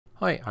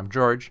Hi, I'm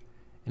George,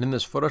 and in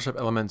this Photoshop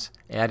Elements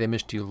Add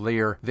Image to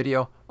Layer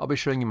video, I'll be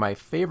showing you my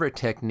favorite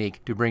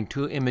technique to bring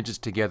two images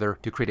together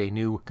to create a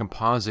new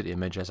composite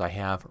image as I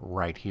have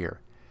right here.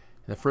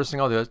 And the first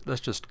thing I'll do is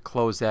let's just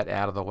close that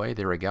out of the way.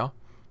 There we go.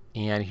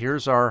 And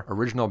here's our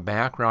original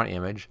background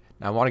image.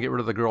 Now I want to get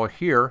rid of the girl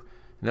here,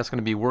 and that's going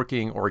to be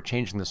working or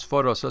changing this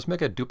photo, so let's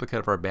make a duplicate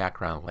of our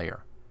background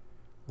layer.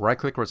 Right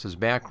click where it says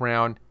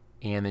background,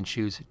 and then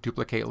choose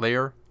duplicate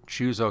layer,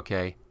 choose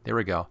OK. There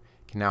we go.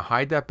 You can now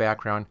hide that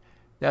background.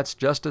 That's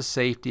just a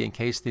safety in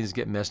case things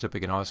get messed up.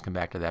 We can always come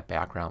back to that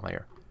background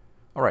layer.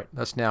 Alright,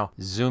 let's now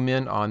zoom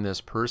in on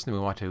this person we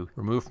want to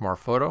remove from our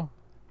photo.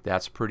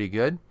 That's pretty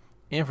good.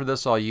 And for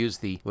this I'll use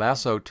the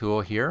lasso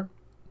tool here.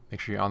 Make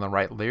sure you're on the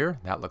right layer.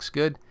 That looks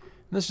good.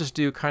 And let's just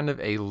do kind of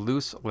a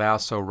loose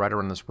lasso right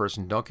around this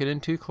person. Don't get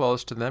in too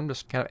close to them.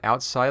 Just kind of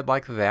outside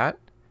like that.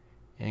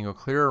 And go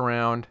clear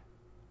around.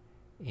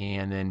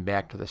 And then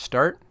back to the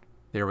start.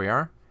 There we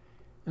are.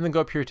 And then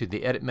go up here to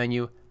the Edit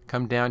menu.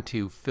 Come down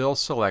to Fill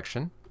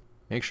Selection.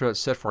 Make sure it's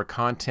set for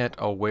Content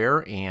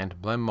Aware and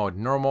Blend Mode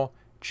Normal.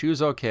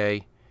 Choose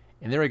OK.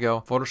 And there we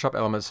go. Photoshop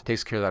Elements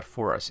takes care of that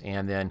for us.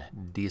 And then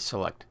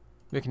deselect.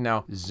 We can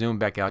now zoom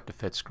back out to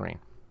fit screen.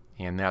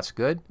 And that's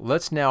good.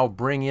 Let's now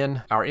bring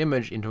in our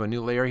image into a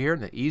new layer here.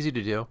 That's easy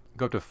to do.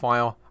 Go to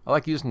File. I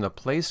like using the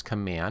Place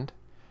command.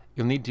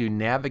 You'll need to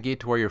navigate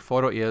to where your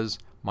photo is.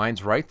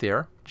 Mine's right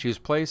there. Choose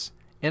Place,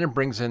 and it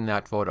brings in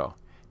that photo.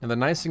 Now the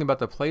nice thing about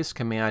the Place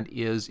command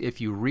is if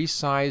you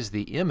resize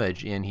the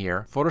image in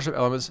here, Photoshop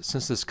Elements,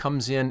 since this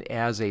comes in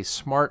as a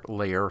smart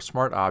layer,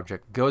 smart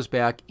object, goes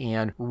back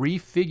and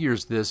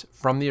refigures this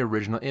from the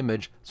original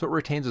image so it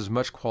retains as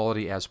much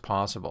quality as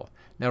possible.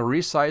 Now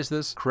resize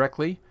this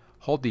correctly,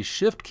 hold the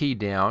Shift key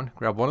down,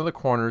 grab one of the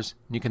corners,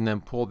 and you can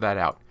then pull that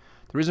out.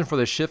 The reason for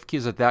the Shift key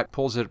is that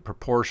pulls it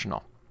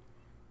proportional.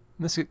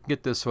 Let's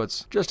get this so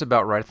it's just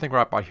about right. I think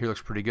right about here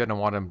looks pretty good. I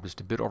want them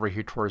just a bit over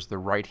here towards the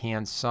right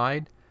hand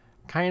side.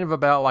 Kind of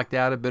about like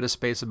that, a bit of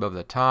space above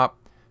the top.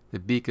 The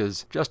beak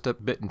is just a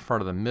bit in front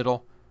of the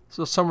middle.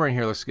 So somewhere in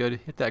here looks good.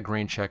 Hit that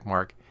green check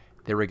mark.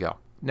 There we go.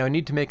 Now I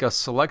need to make a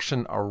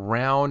selection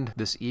around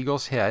this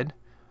eagle's head.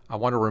 I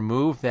want to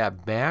remove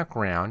that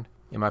background.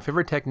 And my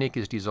favorite technique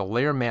is to use a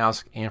layer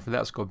mask. And for that,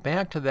 let's go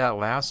back to that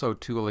lasso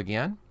tool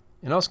again.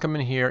 And let's come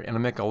in here and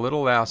I'll make a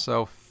little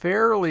lasso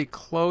fairly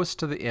close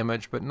to the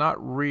image, but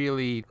not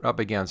really up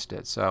against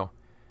it. So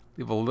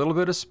leave a little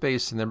bit of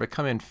space in there, but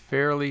come in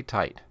fairly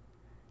tight.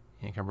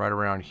 And come right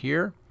around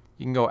here.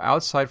 You can go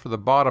outside for the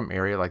bottom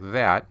area like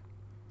that.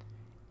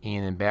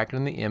 And then back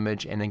into the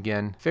image. And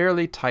again,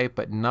 fairly tight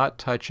but not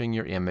touching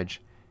your image.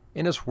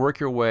 And just work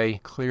your way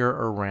clear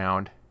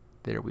around.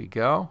 There we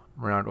go.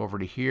 Around over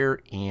to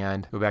here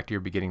and go back to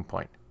your beginning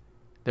point.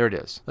 There it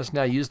is. Let's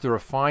now use the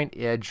Refine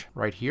Edge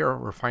right here,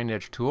 Refine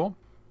Edge tool.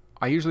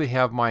 I usually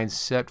have mine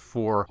set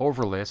for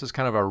overlay. This is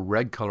kind of a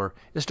red color.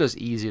 It's just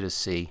easy to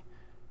see.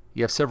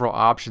 You have several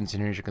options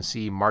in here, as you can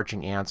see,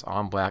 marching ants,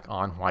 on black,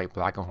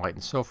 black and white,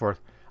 and so forth.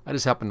 I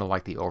just happen to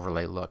like the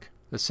overlay look.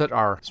 Let's set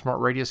our smart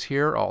radius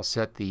here. I'll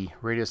set the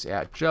radius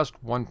at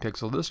just 1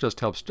 pixel. This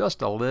just helps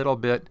just a little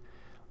bit.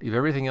 Leave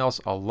everything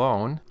else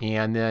alone.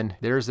 And then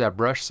there's that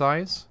brush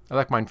size. I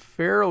like mine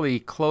fairly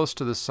close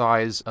to the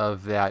size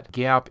of that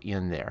gap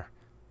in there.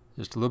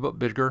 Just a little bit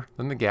bigger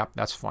than the gap.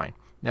 That's fine.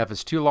 Now if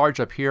it's too large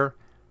up here,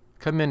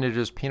 come in and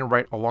just paint it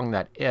right along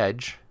that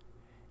edge.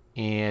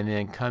 And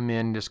then come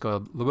in, just go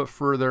a little bit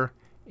further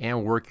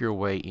and work your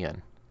way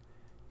in.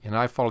 And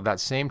I followed that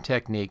same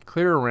technique,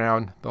 clear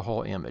around the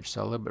whole image.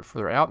 So a little bit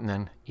further out and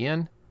then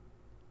in.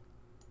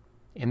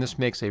 And this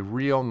makes a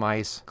real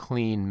nice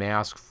clean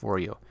mask for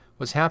you.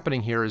 What's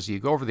happening here is you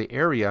go over the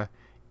area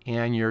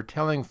and you're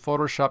telling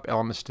Photoshop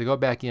Elements to go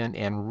back in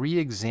and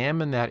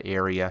re-examine that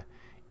area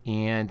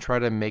and try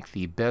to make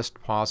the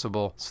best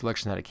possible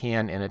selection that it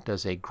can, and it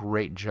does a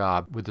great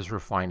job with this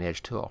Refine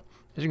Edge tool.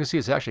 As you can see,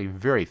 it's actually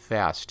very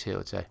fast too.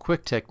 It's a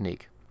quick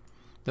technique.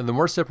 Then the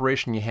more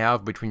separation you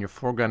have between your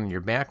foreground and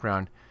your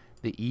background,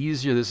 the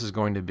easier this is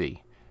going to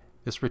be.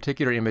 This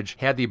particular image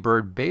had the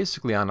bird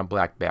basically on a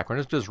black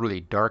background. It's just really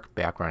dark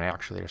background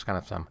actually. There's kind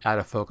of some out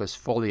of focus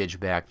foliage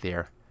back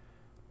there.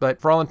 But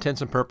for all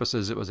intents and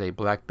purposes, it was a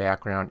black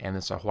background and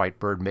it's a white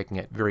bird, making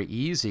it very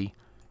easy.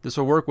 This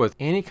will work with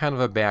any kind of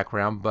a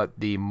background, but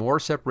the more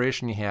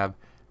separation you have,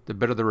 the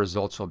better the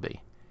results will be.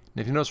 And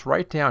if you notice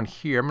right down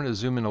here, I'm going to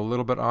zoom in a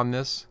little bit on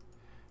this.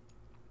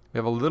 We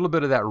have a little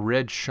bit of that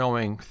red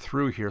showing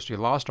through here, so we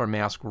lost our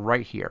mask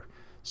right here.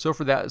 So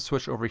for that,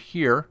 switch over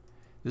here.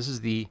 This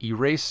is the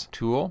Erase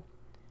tool.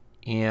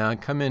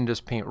 And come in and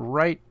just paint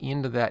right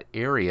into that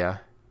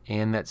area,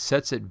 and that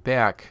sets it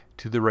back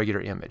to the regular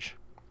image.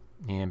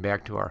 And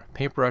back to our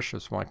paintbrush.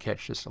 Just want to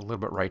catch just a little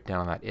bit right down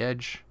on that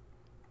edge.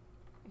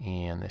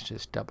 And let's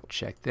just double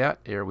check that.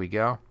 There we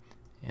go.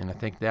 And I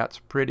think that's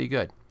pretty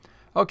good.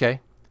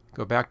 Okay.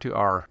 Go back to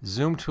our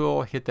zoom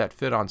tool, hit that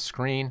fit on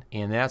screen,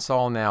 and that's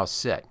all now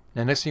set.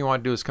 Now next thing you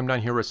want to do is come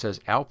down here where it says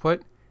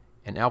Output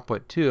and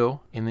Output 2,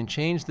 and then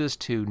change this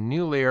to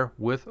New Layer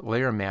with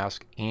Layer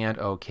Mask and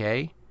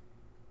OK.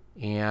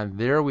 And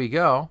there we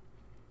go.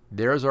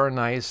 There's our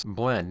nice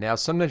blend. Now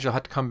sometimes you'll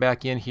have to come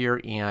back in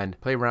here and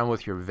play around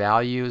with your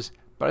values,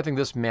 but I think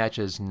this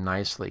matches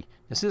nicely.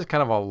 This is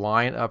kind of a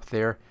line up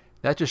there.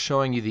 That's just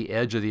showing you the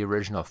edge of the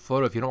original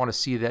photo. If you don't want to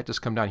see that,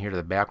 just come down here to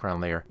the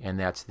background layer, and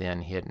that's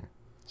then hidden.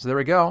 So there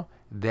we go.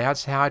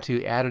 That's how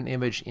to add an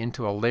image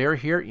into a layer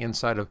here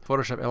inside of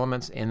Photoshop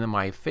Elements, and then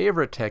my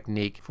favorite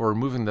technique for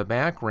removing the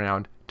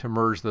background to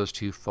merge those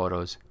two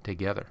photos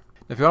together.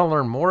 If you want to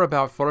learn more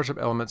about Photoshop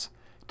Elements,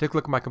 take a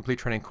look at my complete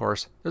training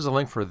course. There's a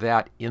link for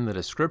that in the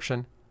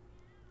description,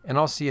 and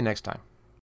I'll see you next time.